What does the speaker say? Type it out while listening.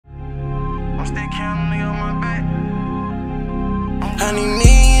I'm still counting nigga on my back. I need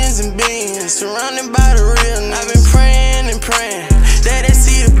millions and billions, surrounded by the real. I've been praying and praying that they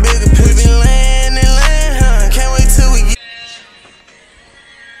see the bigger picture. We been laying and laying, huh? Can't wait till we get.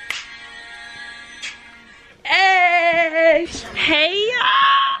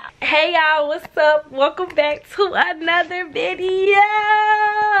 Hey y'all, what's up? Welcome back to another video.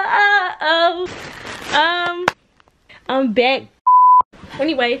 I'm back.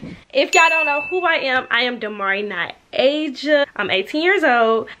 Anyway, if y'all don't know who I am Damari, not Asia. I'm 18 years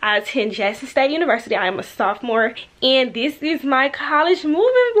old. I attend Jackson State University. I am a sophomore, and this is my college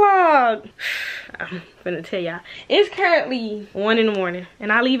moving vlog. I'm gonna tell y'all, it's currently 1 in the morning,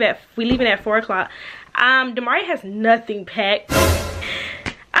 and we leaving at 4 o'clock. Damari has nothing packed.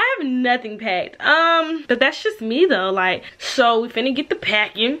 I have nothing packed. But that's just me though. Like, so we finna get the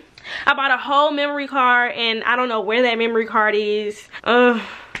packing. I bought a whole memory card, and I don't know where that memory card is.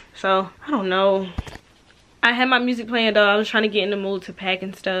 So I don't know. I had my music playing though. I was trying to get in the mood to pack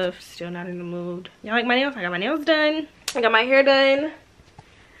and stuff. Still not in the mood. Y'all like my nails? I got my nails done. I got my hair done.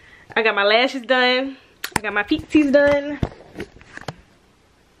 I got my lashes done. I got my feetsies done.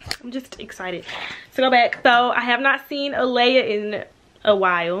 I'm just excited to go back. So I have not seen Alea in a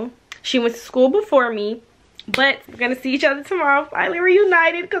while. She went to school before me, but we're gonna see each other tomorrow. Finally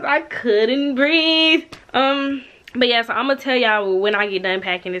reunited because I couldn't breathe. But yeah, so I'm gonna tell y'all when I get done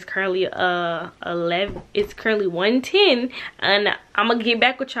packing. It's currently 11. It's currently 1:10, and I'm gonna get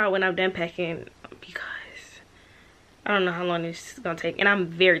back with y'all when I'm done packing because I don't know how long this is gonna take, and I'm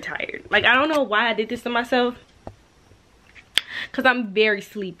very tired. Like, I don't know why I did this to myself, because I'm very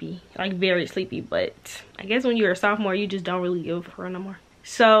sleepy, like very sleepy. But I guess when you're a sophomore, you just don't really give a no more.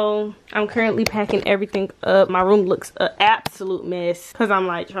 So I'm currently packing everything up. My room looks an absolute mess because I'm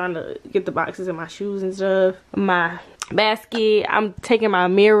like trying to get the boxes and my shoes and stuff, my basket. I'm taking my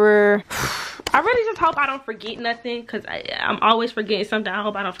mirror. I really just hope I don't forget nothing, because I'm always forgetting something. I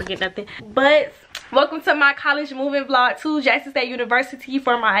hope I don't forget nothing. But welcome to my college moving vlog to Jackson State University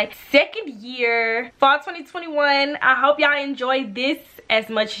for my second year, fall 2021. I hope y'all enjoyed this as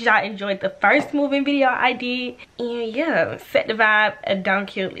much as y'all enjoyed the first moving video I did. And yeah, set the vibe and don't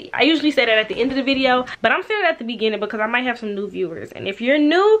kill me. I usually say that at the end of the video, but I'm saying it at the beginning because I might have some new viewers. And if you're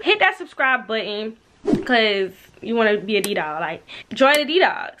new, hit that subscribe button because you want to be a D-Dog. Like, join the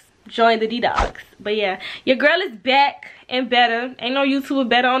D-Dogs. Join the D-Dogs. But yeah, your girl is back and better. Ain't no YouTuber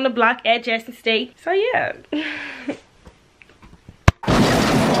better on the block at Jackson State. So yeah.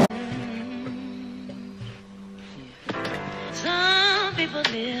 Some people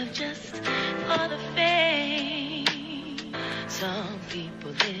live just for the fame. Some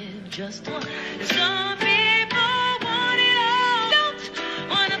people live just for. Some people want it all. Don't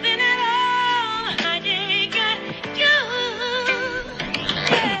want nothing at all. I ain't got you.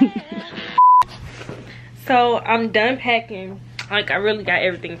 So I'm done packing. Like, I really got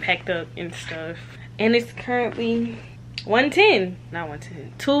everything packed up and stuff. And it's currently 1:10. Not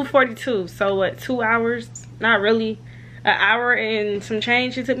 1:10. 2:42. So what, 2 hours? Not really. An hour and some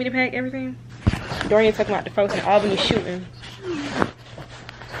change it took me to pack everything. Dorian talking about the folks in Albany shooting.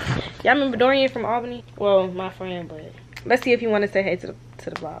 Y'all remember Dorian from Albany? Well, my friend, but let's see if he want to say hey to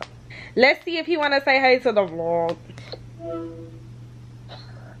the vlog. Let's see if he want to say hey to the vlog.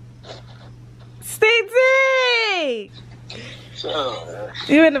 Steve!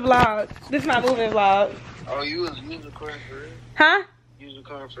 You in the vlog. This is my moving vlog. Oh, you was recording for real? Huh? You was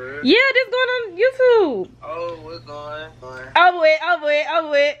recording for real? Yeah, this going on YouTube. Oh, we're going.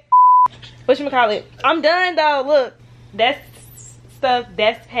 Over it. Whatchamacallit? I'm done though. Look, that's stuff.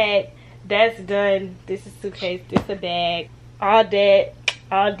 That's packed. That's done. This is suitcase. This a bag. All that.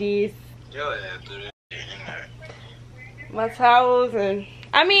 All this. Yo, yeah, My towels and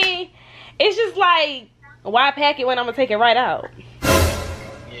I mean, it's just like, why pack it when I'm gonna take it right out? Yeah,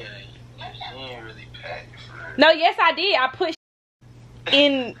 you ain't really packed for real. No, yes I did. I put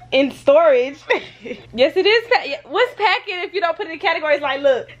in storage. Yes, it is packed. What's packing if you don't put it in categories? Like,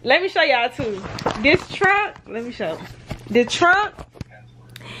 look, let me show y'all too. This trunk, let me show. The trunk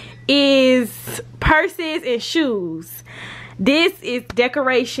is purses and shoes. This is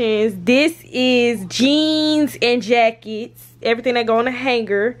decorations. This is jeans and jackets. Everything that go on the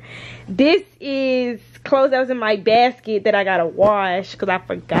hanger. This is clothes that was in my basket that I gotta wash because I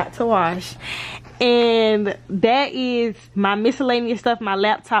forgot to wash. And that is my miscellaneous stuff, my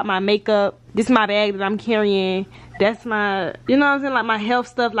laptop, my makeup. This is my bag that I'm carrying. That's my, you know what I'm saying, like my health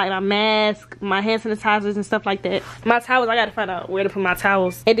stuff, like my mask, my hand sanitizers and stuff like that. My towels, I gotta find out where to put my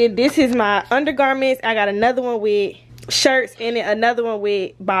towels. And then this is my undergarments. I got another one with shirts and then another one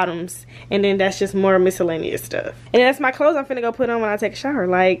with bottoms. And then that's just more miscellaneous stuff. And then that's my clothes I'm finna go put on when I take a shower.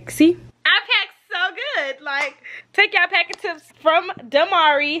 Like, see? I take y'all packing tips from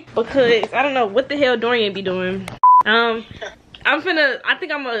Damari because I don't know what the hell Dorian be doing. I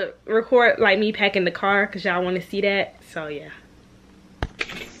think I'm gonna record like me packing the car because y'all want to see that. So yeah.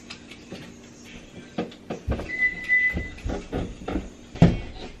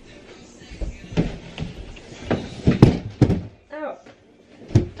 Oh.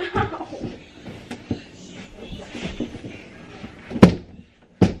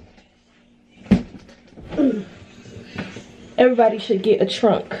 Everybody should get a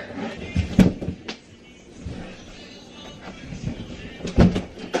trunk.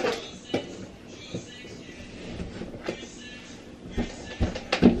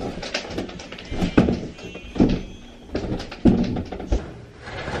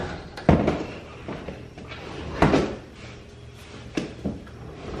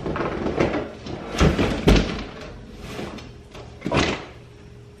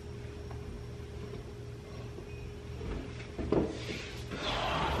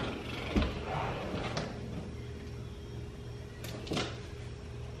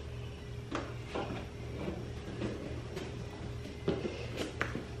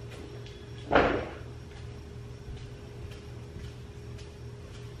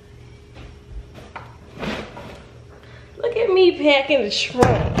 Look at me packing the trunk.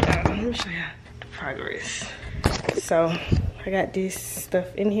 Let me show you the progress. So I got this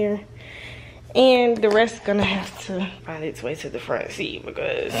stuff in here, and the rest is gonna have to find its way to the front seat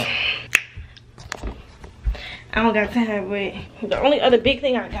because I don't got time. But the only other big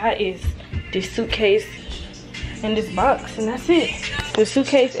thing I got is this suitcase and this box, and that's it. The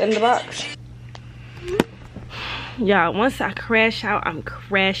suitcase and the box. Y'all, once I crash out, I'm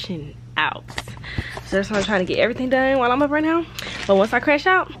crashing out. So that's why I'm trying to get everything done while I'm up right now. But once I crash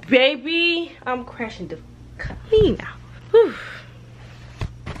out, baby, I'm crashing the clean out. Whew.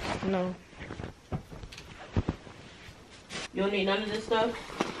 No. You don't need none of this stuff?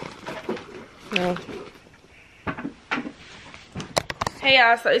 No. Hey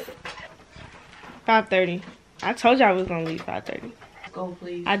y'all, so it's 5:30. I told y'all I was gonna leave 5:30. Go,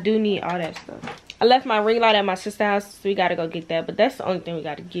 please. I do need all that stuff. I left my ring light at my sister's house, so we gotta go get that. But that's the only thing we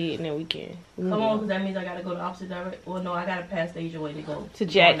gotta get, and then we can. Come on, because that means I gotta go the opposite direction. Well, no, I gotta pass the Asia way to go to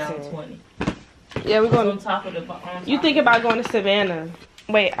Jackson. Down 20. Yeah, we're going on top of the. You think about going to Savannah?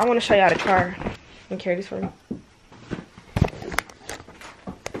 Wait, I want to show y'all the car. And carry this for me.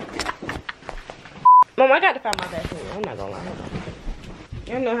 Mom, I got to find my Vaseline. I'm not gonna lie.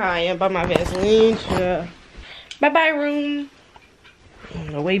 You know how I am about my Vaseline. Yeah. Bye bye room. I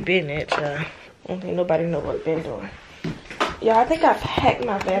don't know where you been at, y'all. I don't think nobody know what been doing. Yeah, I think I packed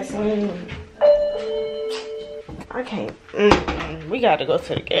my Vaseline. I can't. We gotta go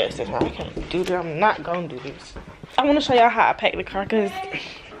to the gas station. I can't do that. I'm not gonna do this. I want to show y'all how I packed the car because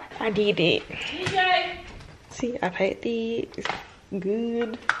I did it. DJ. See, I packed it. It's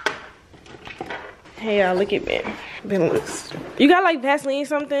good. Hey y'all, look at me. Been looks. You got like Vaseline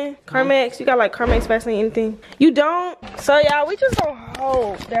something? Carmex? You got like Carmex Vaseline anything? You don't? So y'all, we just gonna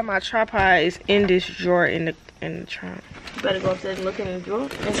hope that my tripod is in this drawer in the trunk. You better go upstairs and look in the drawer.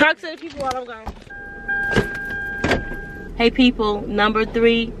 And talk to the people while I'm gone. Hey people, number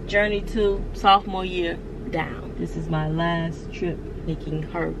 3, journey to sophomore year down. This is my last trip taking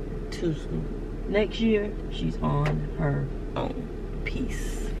her to school. Next year, she's on her own.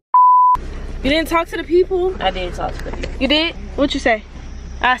 Peace. You didn't talk to the people? I did talk to the people. You did? What'd you say?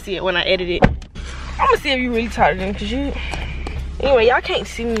 I see it when I edit it. I'm gonna see if you really talk to them, cause you. Anyway, y'all can't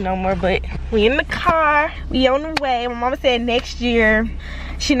see me no more, but we in the car. We on the way. My mama said next year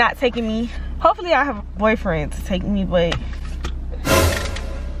she not taking me. Hopefully I have a boyfriend to take me, but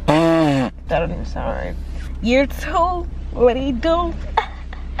that don't even sound right. Year 2, what do you do?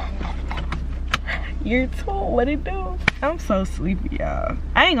 Year 2, what it do? I'm so sleepy, y'all.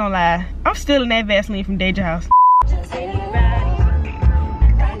 I ain't gonna lie. I'm still in that Vaseline from Deja House.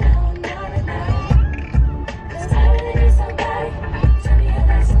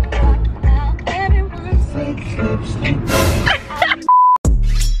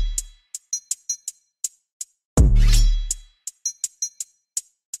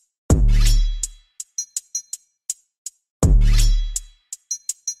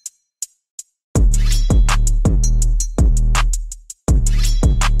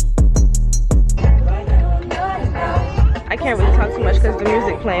 I can't really talk too much because the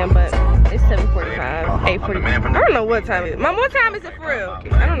music playing, but it's 7:45, 8:45. I don't know what time it is. Mom, what time is it for real?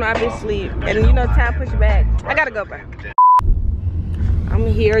 I don't know, I've been asleep. And you know, time push back. I gotta go back. I'm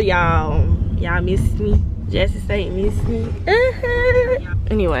here, y'all. Y'all missed me. Jesse Saint missed me.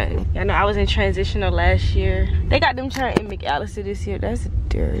 Anyway, y'all know I was in transitional last year. They got them trying in McAllister this year. That's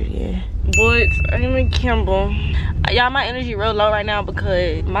dirty. But I'm in Kimball. Y'all, my energy real low right now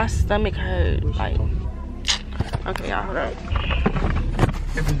because my stomach hurt. Like, okay, y'all, hold on.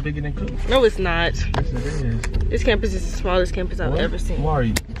 Campus bigger than Cook. No, it's not. Yes, it is. This campus is the smallest campus I've ever seen.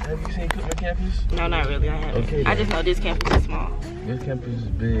 Mari, have you seen Cookman campus? No, not really. I haven't. Okay, I just know this campus is small. This campus is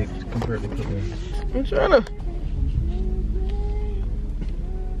big compared to Cookman. I'm trying to.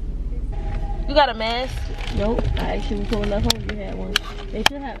 You got a mask? Nope. I actually was pulling up home. You had one. They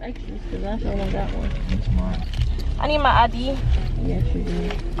should have extras because I sure don't got one. That's mine. I need my ID. Yes, you do.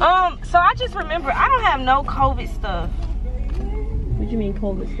 So I just remember I don't have no COVID stuff. What you mean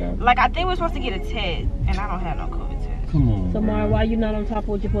COVID stuff? Like I think we're supposed to get a test, and I don't have no COVID test. Come on. So Mara, why you not on top of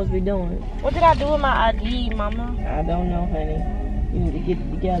what you're supposed to be doing? What did I do with my ID, Mama? I don't know, honey. You need to get it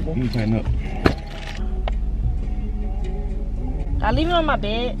together. You tighten up. I leave it on my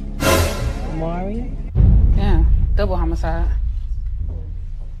bed. Mari? Yeah, double homicide.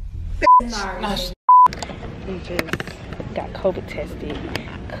 We just got COVID tested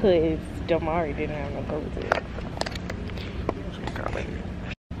because Damari didn't have no COVID test.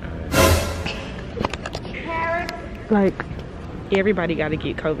 Like, everybody got to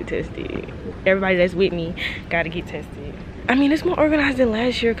get COVID tested. Everybody that's with me got to get tested. I mean, it's more organized than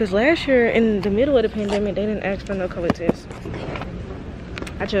last year because last year in the middle of the pandemic, they didn't ask for no COVID test.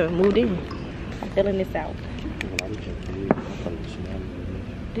 I just moved in. Filling this out.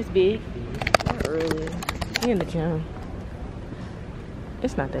 This big? Not really. We in the gym.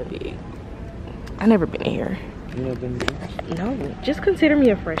 It's not that big. I never been in here. You never been here? No, just consider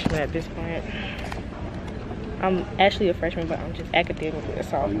me a freshman at this point. I'm actually a freshman, but I'm just academically a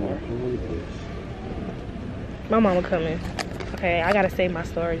sophomore. My mama coming. Okay, I gotta save my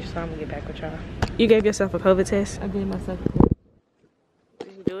storage, so I'm gonna get back with y'all. You gave yourself a COVID test? I gave myself a test.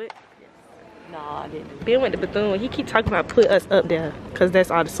 Did you do it? No, I didn't. Ben went to Bethune. He keep talking about put us up there because that's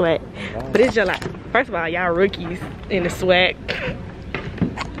all the swag. But it's just like, first of all, y'all rookies in the swag.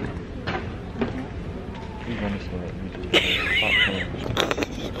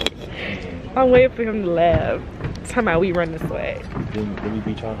 I'm waiting for him to laugh. Talking about we run the swag. Did we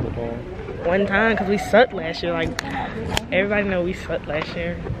beat chocolate ball? One time because we sucked last year. Like, everybody know we sucked last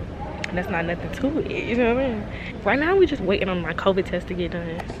year. And that's not nothing to it, you know what I mean? Right now we just waiting on my COVID test to get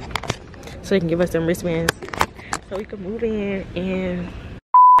done. So they can give us some wristbands so we can move in. And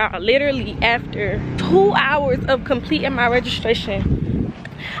literally after 2 hours of completing my registration,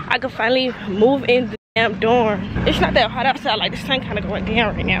 I could finally move in the damn dorm. It's not that hot outside, like the sun kind of going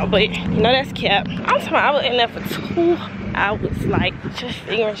down right now, but you know that's cap. I'm talking about I was in there for 2 hours, like just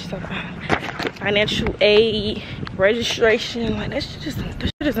figuring stuff out. Financial aid, registration, like this shit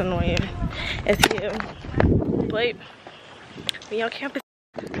is annoying as hell. But we on campus.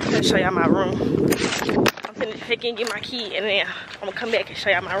 I'm gonna show y'all my room. I'm finna take and get my key, and then I'm gonna come back and show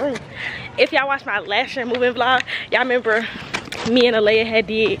y'all my room. If y'all watched my last year moving vlog, y'all remember me and Alea had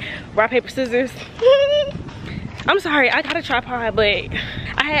did rock, paper, scissors. I'm sorry, I got a tripod, but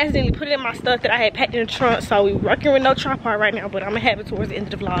I had accidentally put it in my stuff that I had packed in the trunk, so we working with no tripod right now, but I'm gonna have it towards the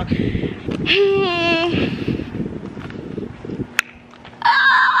end of the vlog.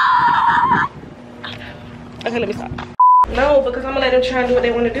 Okay, let me stop. No, because I'm gonna let them try and do what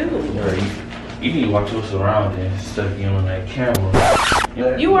they want to do. You need to watch your surroundings instead of getting on that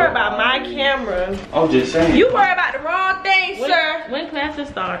camera. You worry about my camera. I'm just saying. You worry about the wrong thing, sir. When classes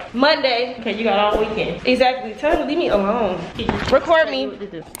start? Monday. Okay, you got all weekend. Exactly. Tell them to leave me alone. Record me.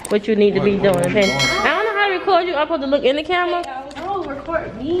 What you need to be doing, okay? I don't know how to record you. I'm supposed to look in the camera? No,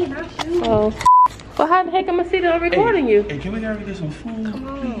 record me, not you. Oh. Well, how the heck am I see that I'm recording you? Hey, can we go get some food,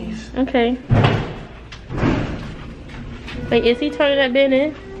 please? Okay. Wait, is he turning that bin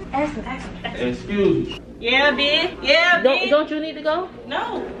in? Ask him. Excuse me. Yeah, bitch. Yeah, bitch. Don't you need to go?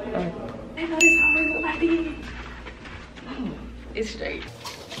 No. Oh. They know this always what I did. It's straight.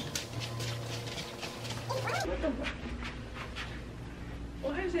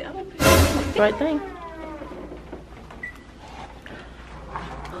 Why is it open? Right thing.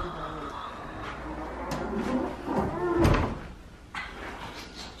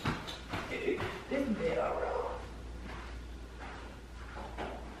 This bed alright.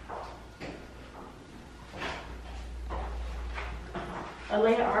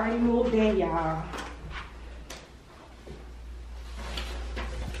 Alea already moved in, y'all.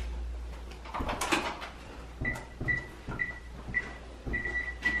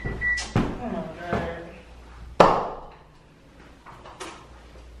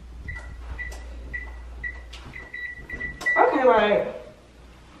 Okay, like,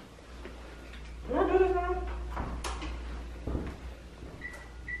 can I do this now?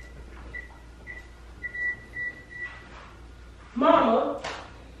 Mama,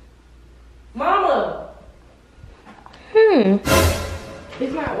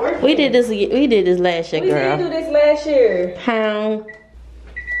 It's not working. We did this last year, girl. We did do this last year. How?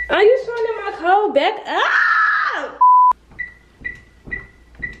 Are you turning my code back up?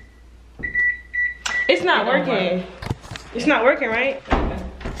 It's not working. It's not working, right?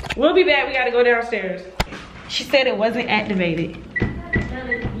 We'll be back. We gotta go downstairs. She said it wasn't activated.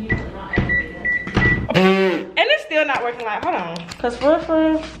 And it's still not working. Like, hold on. Cause for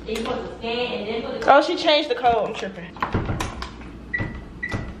oh, she changed the code. I'm tripping.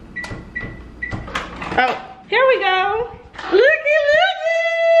 Oh, here we go. Looky.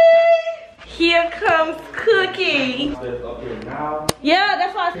 Here comes Cookie. Yeah,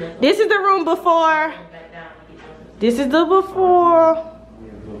 that's why. This is the room before. This is the before.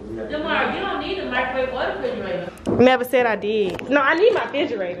 Demar, you don't need a microwave or a refrigerator. Never said I did. No, I need my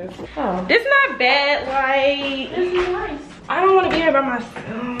refrigerator. Oh. This not bad. Like, This is nice. I don't want to be here by myself.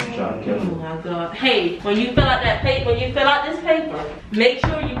 Oh my God. Hey, when you fill out that paper, when you fill out this paper, make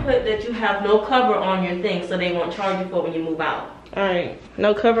sure you put that you have no cover on your thing so they won't charge you for it when you move out. All right,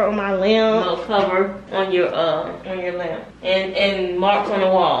 no cover on my lamp. No cover on your lamp. And marks on the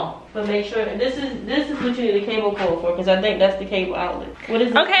wall. But make sure this is what you need a cable cord for, because I think that's the cable outlet. What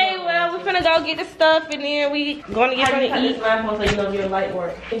is it? Okay, well, we're finna go get the stuff and then we gonna get something to this eat. lamp on so you know your light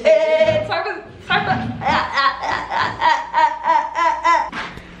work. Hey, talk about.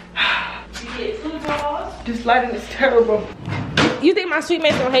 You get 2 drawers. This lighting is terrible. You think my sweet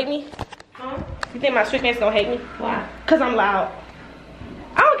mates gonna hate me? Huh? You think my sweet mates gonna hate me? Why? Cause I'm loud.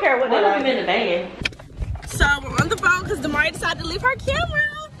 I don't care what they What if I'm like. in the van? So we're on the phone because Damari decided to leave her camera.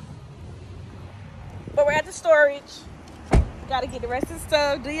 But we're at the storage. Gotta get the rest of the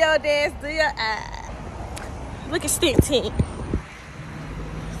stuff. Do your dance, do your Look at Stick Team.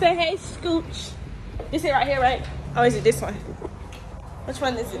 Say hey, Scooch. This it right here, right? Oh, is it this one? Which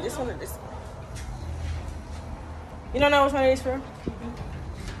one is it? This one or this one? You don't know which one it is for?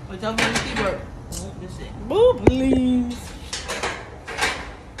 What's up on the keyboard? This it. Boo, please.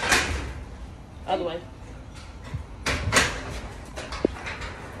 Other way.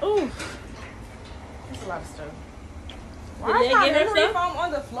 Ooh. That's a lot of stuff. Why Did is they my get her memory stuff? foam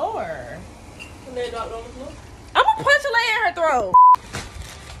on the floor? And they dropped on the floor. I'm gonna punch a lay in her throat.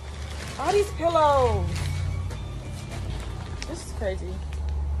 All these pillows. This is crazy.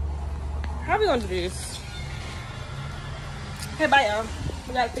 How are we gonna do this? Okay, bye y'all.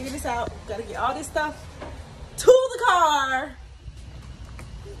 We gotta figure this out. Gotta get all this stuff to the car.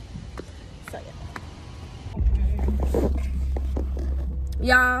 So yeah.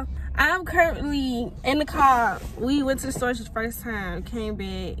 Y'all, I'm currently in the car. We went to the store for the first time, came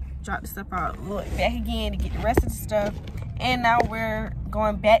back, dropped the stuff out, went back again to get the rest of the stuff, and now we're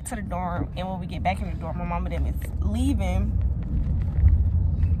going back to the dorm. And when we get back in the dorm, my mom and them is leaving,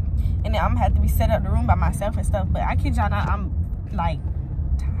 and then I'm gonna have to be set up the room by myself and stuff. But I kid y'all not, I'm like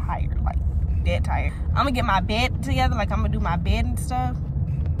tired, like dead tired. I'm gonna get my bed together, like I'm gonna do my bed and stuff,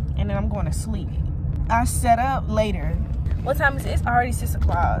 and then I'm going to sleep. I set up later. What time is it? It's already 6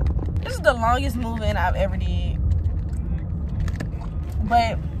 o'clock. This is the longest move-in I've ever did.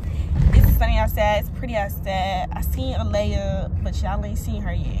 But it's sunny outside. It's pretty outside. I seen Alea, but y'all ain't seen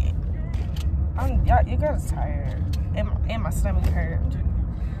her yet. Your girl's tired. And my stomach hurt.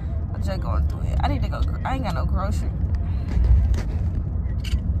 I'm just going through it. I need to go. I ain't got no grocery.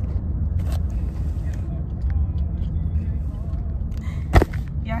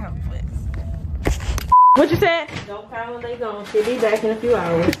 Y'all have flex. What you said? Don't cry when they gone. She'll be back in a few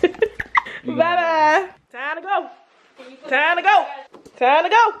hours. Bye-bye. Time to go. Time to go. Time to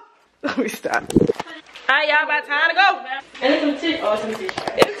go. Let me stop. Alright, y'all, about time to go. And it's some tissue. Oh, some tissue.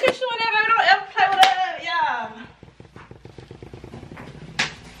 It's tissue in there, baby. Don't ever play with that,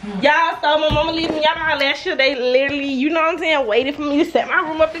 y'all. Y'all, so my mama leaving me. Y'all know how last year they literally, you know what I'm saying, waited for me to set my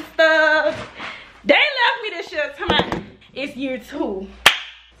room up and stuff. They left me this year. Come on. It's year 2.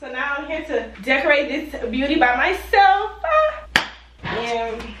 So now I'm here to decorate this beauty by myself.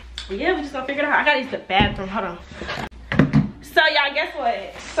 And yeah, we're just gonna figure it out. I gotta use the bathroom. Hold on. So y'all, guess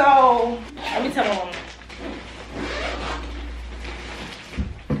what? So let me tell my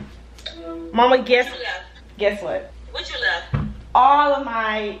mama. Mama, guess what? What you left? All of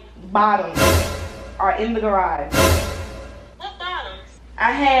my bottoms are in the garage. What bottoms?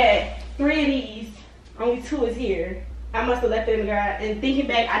 I had 3 of these. Only 2 is here. I must have left it in the garage. And thinking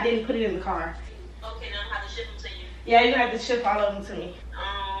back, I didn't put it in the car. Okay, now I have to ship them to you. Yeah, you're gonna have to ship all of them to me.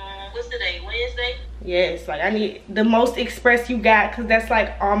 What's the day? Wednesday? Yes, like I need the most express you got, because that's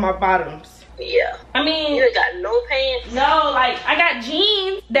like all my bottoms. Yeah. I mean, You ain't got no pants? no, like I got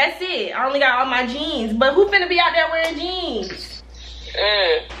jeans. That's it. I only got all my jeans. But who finna be out there wearing jeans?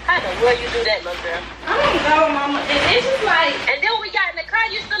 How the hell you do that, little girl? I don't know, mama. And it's just like, And then when we got in the car,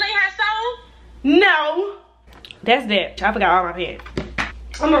 you still ain't had soul? no. That's that. I forgot all my pants.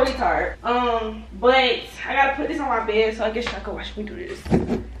 I'm a retard. But I gotta put this on my bed, so I guess y'all can watch me do this.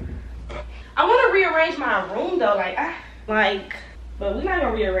 I want to rearrange my room though, but we're not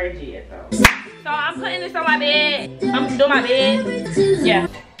gonna rearrange it yet though. So I'm putting this on my bed. I'm doing my bed. Yeah.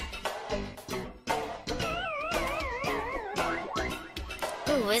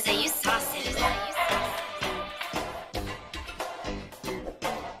 Ooh, is it you saucy?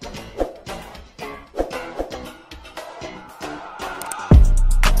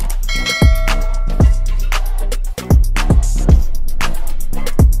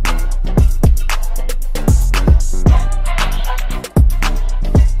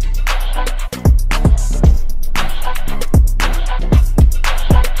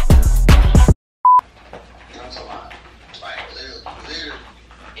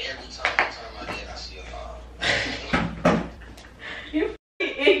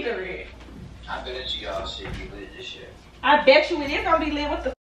 I bet you it is gonna be lit. What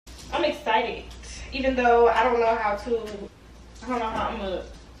the? I'm excited, even though I don't know how to. I don't know how I'm gonna.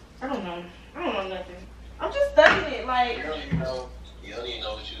 I don't know nothing. I'm just thugging it, like. You don't even know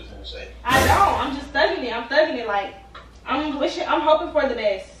what you was gonna say. I don't. I'm just thugging it. I'm thugging it, like. I'm hoping for the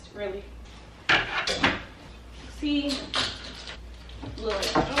best, really. See,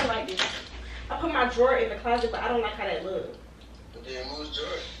 look, I don't like this. I put my drawer in the closet, but I don't like how that looks. But then who's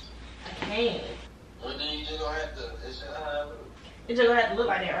George? I can't. Well, then you just gonna have to. It's just how it look. It just gonna have to look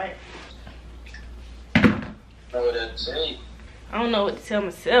like that, right? Know what that say? I don't know what to tell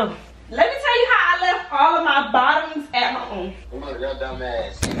myself. Let me tell you how I left all of my bottoms at home. Look, your dumb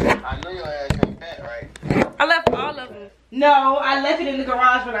ass. I know your ass ain't fat, right? I left all of them. No, I left it in the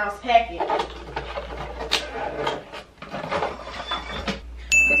garage when I was packing.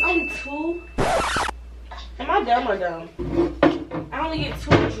 There's only 2. Am I dumb or dumb? I only get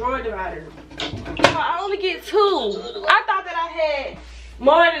 2 drawer dividers. No, I only get 2. I thought that I had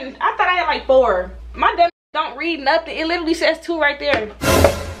more than, I thought I had like 4. My dumb don't read nothing. It literally says 2 right there.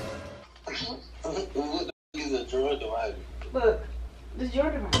 What the is a drawer divider? Look, this is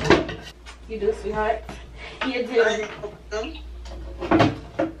your divider. You do, sweetheart. You do. Oh,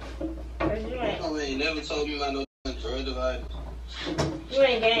 man, you never told me about no drawer divider. You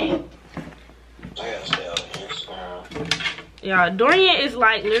ain't game. I gotta stay out of here. Y'all, Dorian is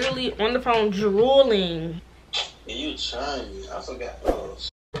like literally on the phone drooling. Yeah, you trying me. I forgot. Oh,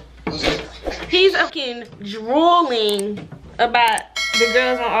 He's fucking drooling about the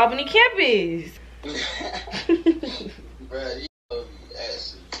girls on Albany campus. Bruh, you know me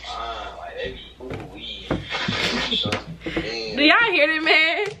actually fine. Like, they be ooh-wee. Do y'all hear that,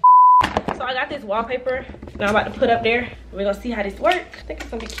 man? So I got this wallpaper that I'm about to put up there. We're gonna see how this works. I think it's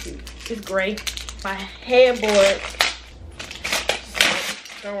gonna be cute. It's gray. My headboard.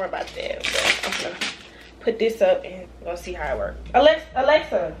 Don't worry about that. But I'm gonna put this up and we're gonna see how it works.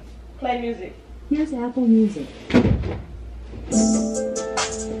 Alexa, play music. Here's Apple Music.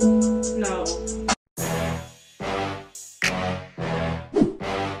 No.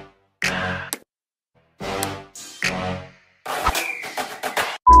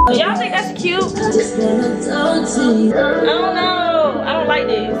 Y'all think that's cute? I don't know. I don't like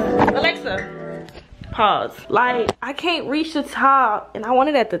this. Alexa, pause. Like, I can't reach the top, and I want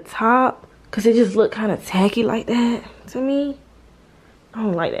it at the top because it just looked kind of tacky like that to me. I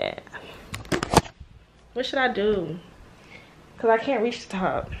don't like that. What should I do? Because I can't reach the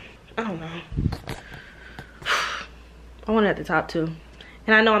top. I don't know. I want it at the top too.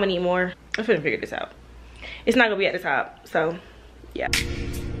 And I know I'm gonna need more. I'm finna figure this out. It's not gonna be at the top, so yeah.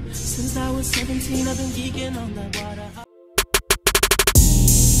 Since I was 17, I've been geeking on that water.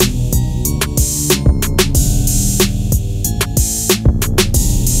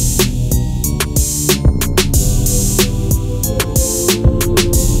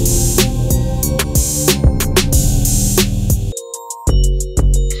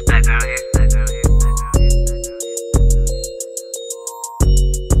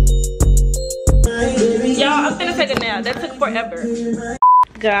 Y'all, I'm finna take a nap. That took forever.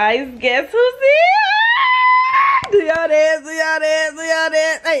 Guys, guess who's here? Do y'all dance, do y'all dance, do y'all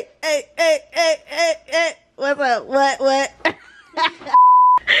dance? Hey, hey, hey, hey, hey, hey. What's up? What?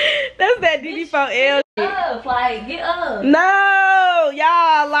 That's that DD4L. Get up, like, get up. No,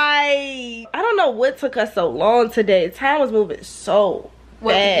 y'all, like, I don't know what took us so long today. Time was moving so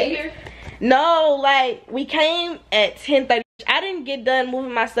fast. No, like, we came at 10:30. I didn't get done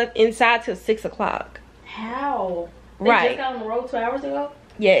moving my stuff inside till 6 o'clock. How? Right. They just got on the road 2 hours ago?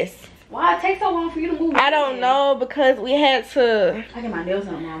 Yes. Why it takes so long for you to move? I don't know, because we had to. I get my nails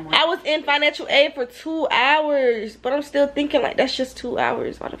on tomorrow morning. I was in financial aid for 2 hours, but I'm still thinking like that's just 2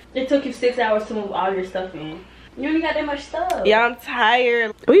 hours. Why the It took you 6 hours to move all your stuff in. You only got that much stuff. Yeah, I'm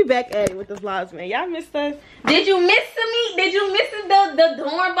tired. We back at it with the vlogs, man. Y'all missed us. Did you miss me? Did you miss the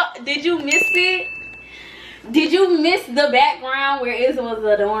dorm? Did you miss it? Did you miss the background where it was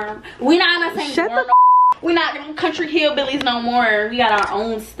a dorm? We not in the same dorm. We not country hillbillies no more. We got our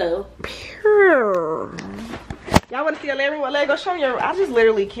own stuff. Pure. Y'all want to see a leg? Let go show me your. I just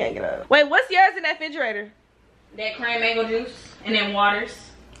literally can't get up. Wait, what's yours in that refrigerator? That cream mango juice and then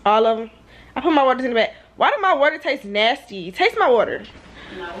waters. All of them. I put my waters in the bag. Why do my water taste nasty? Taste my water.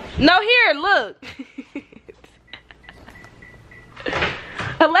 No. No, here, look.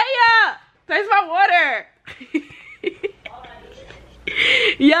 Alea, taste my water.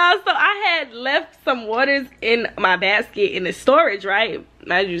 Y'all, so I had left some waters in my basket in the storage, right?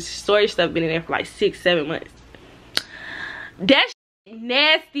 I just storage stuff been in there for like 6-7 months. That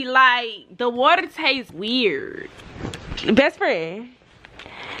nasty, like the water tastes weird. Best friend,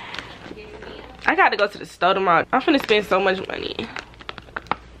 I got to go to the store tomorrow. I'm finna spend so much money.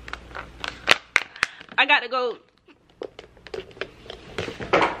 I got to go.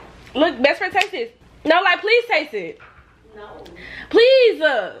 Look, best friend, taste this. No, like, please taste it. No. Please.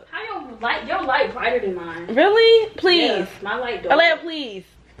 How your light brighter than mine? Really? Please. Yes, my light dark. Alea, please.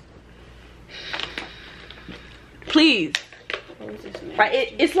 Please. Like,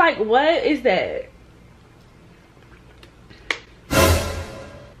 it's like, what is that?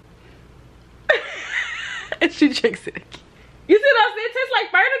 And she drinks it. You see what I'm saying? It tastes like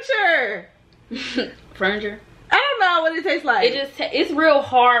furniture. Furniture? I don't know what it tastes like. It's real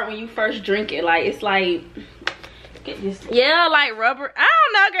hard when you first drink it. Like, it's like, yeah, like rubber. I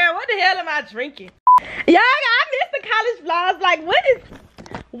don't know, girl. What the hell am I drinking? Y'all, I missed the college vlogs. Like,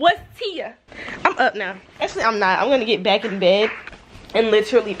 what's Tia? I'm up now. Actually, I'm not. I'm gonna get back in bed and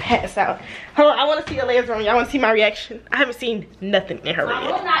literally pass out. Hold on, I want to see Alea's room. Y'all want to see my reaction? I haven't seen nothing in her room my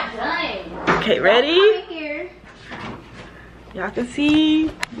yet. room not done. Okay, ready? Come here. Y'all can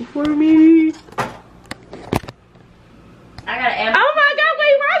see before me. I gotta add. Oh my God!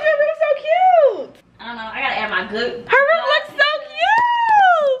 Wait, why is your room so cute? I don't know. I gotta add my good. Her room looks so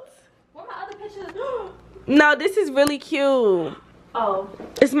cute. What are my other pictures? No, this is really cute. Oh.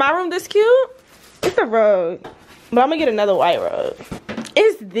 Is my room this cute? It's a rug, but I'm gonna get another white rug.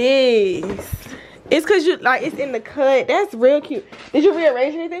 It's this. It's cause you like it's in the cut. That's real cute. Did you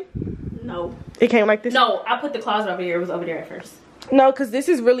rearrange anything? No. It came like this. No, I put the closet over here. It was over there at first. No, cause this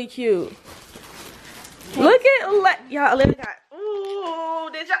is really cute. Look at y'all. Let me got. Ooh,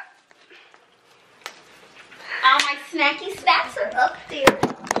 did y'all? All my snacky snacks are up there.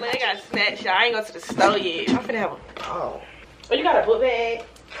 They got snacks, y'all. I ain't go to the store yet. I'm finna have a. Oh, you got a book bag?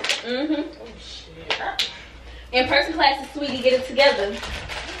 Mm-hmm. Oh shit. In-person classes, sweetie, get it together.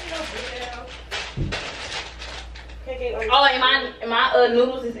 Oh, and my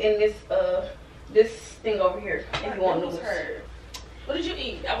noodles is in this thing over here. If you want noodles. What did you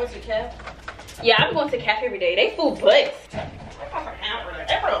eat? I went to the cafe. Yeah, I'm going to the cafe every day. They food butts.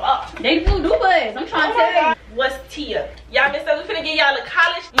 They food do butts. I'm trying to tell you. What's Tia? Y'all missed us. We finna get y'all a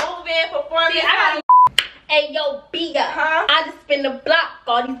college move-in performance. See, I got hey, yo, be ya. Huh? I just spin the block.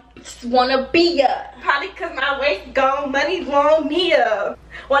 All these just wanna be ya. Probably cause my waist gone, money won't near.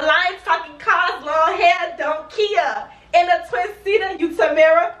 When I'm talking cars, long hair, don't care. In a twin seater, you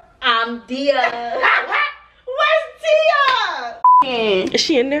Tamara. I'm Dia. Where's Tia? Is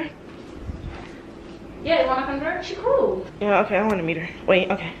she in there? Yeah, you wanna come to her? She cool. Yeah, okay, I wanna meet her. Wait,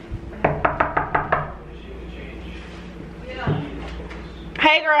 okay. Yeah.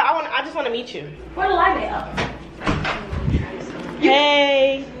 Hey girl, I just wanna meet you. Where the light at?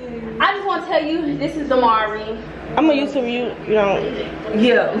 Hey. I just wanna tell you, this is Damari. I'm gonna use some you know.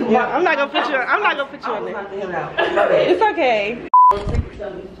 Yeah. I'm not gonna put you in there. It's okay.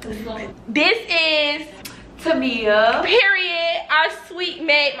 This is Tamia. Period. Our sweet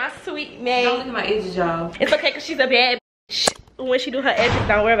maid, my sweet maid. Don't look at my edges, y'all. It's okay because she's a bad bitch. When she do her edges,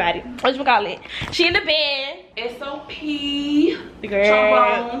 don't worry about it. What you call it? She in the band. S.O.P. Girl.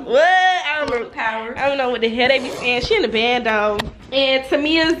 Trombone. What? I Power. don't know what the hell they be saying. She in the band though. And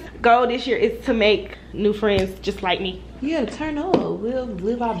Tamia's goal this year is to make new friends just like me. Yeah, turn up. We'll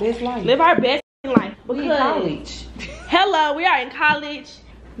live our best life. Live our best life. We in college. Hello, we are in college.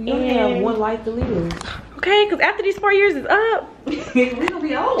 You only have one life to live. Okay, because after these 4 years is up. We're gonna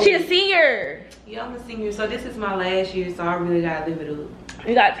be old. She a senior. Yeah, I'm a senior, so this is my last year, so I really gotta live it up.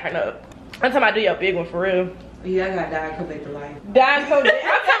 You gotta turn up. I'm talking about do your big one for real. Yeah, I gotta die and come back to life. I'm talking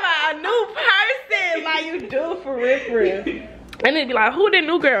about a new person like you do for real, for real. And they'd be like, who that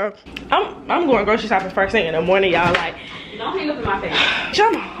new girl? I'm going grocery shopping first thing in the morning, y'all. Like, Don't hang up in my face.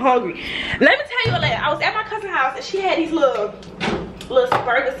 I'm hungry. Let me tell you, like, I was at my cousin's house and she had these little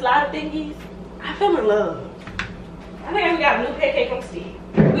burger slider thingies. I fell in love. I think I got a new pancake on Steve.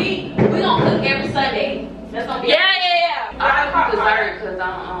 We gonna cook every Sunday. That's gonna be Yeah. I don't do dessert because I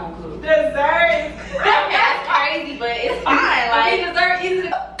don't cook. Dessert. Okay, that's crazy, but it's fine. Like dessert easy to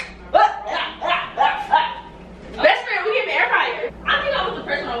Best friend, we give me air fryer. I think I was the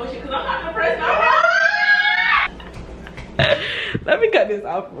person I wish you because I'm not the person I Let me cut this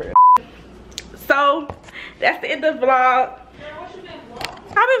off real. So that's the end of the vlog.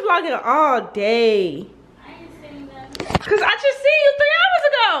 I've been vlogging all day. Cause I just seen you 3 hours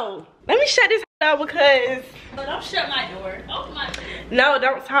ago. Let me shut this out because. But don't shut my door. Open my door. No,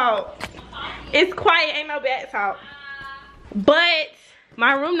 don't talk. It's quiet, ain't no bad talk. But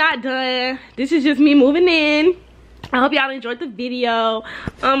my room not done. This is just me moving in. I hope y'all enjoyed the video.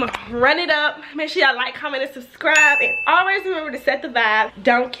 Run it up. Make sure y'all like, comment, and subscribe. And always remember to set the vibe.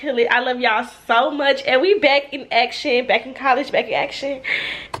 Don't kill it. I love y'all so much. And we back in action. Back in college, back in action.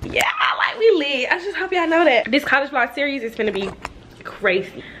 Yeah, like we lit. I just hope y'all know that. This college vlog series is gonna be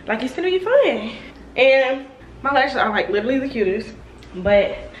crazy. Like, it's gonna be fun. And my lashes are like literally the cutest.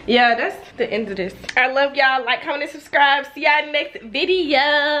 But yeah, that's the end of this. I love y'all. Like, comment, and subscribe. See y'all in the next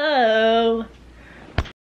video.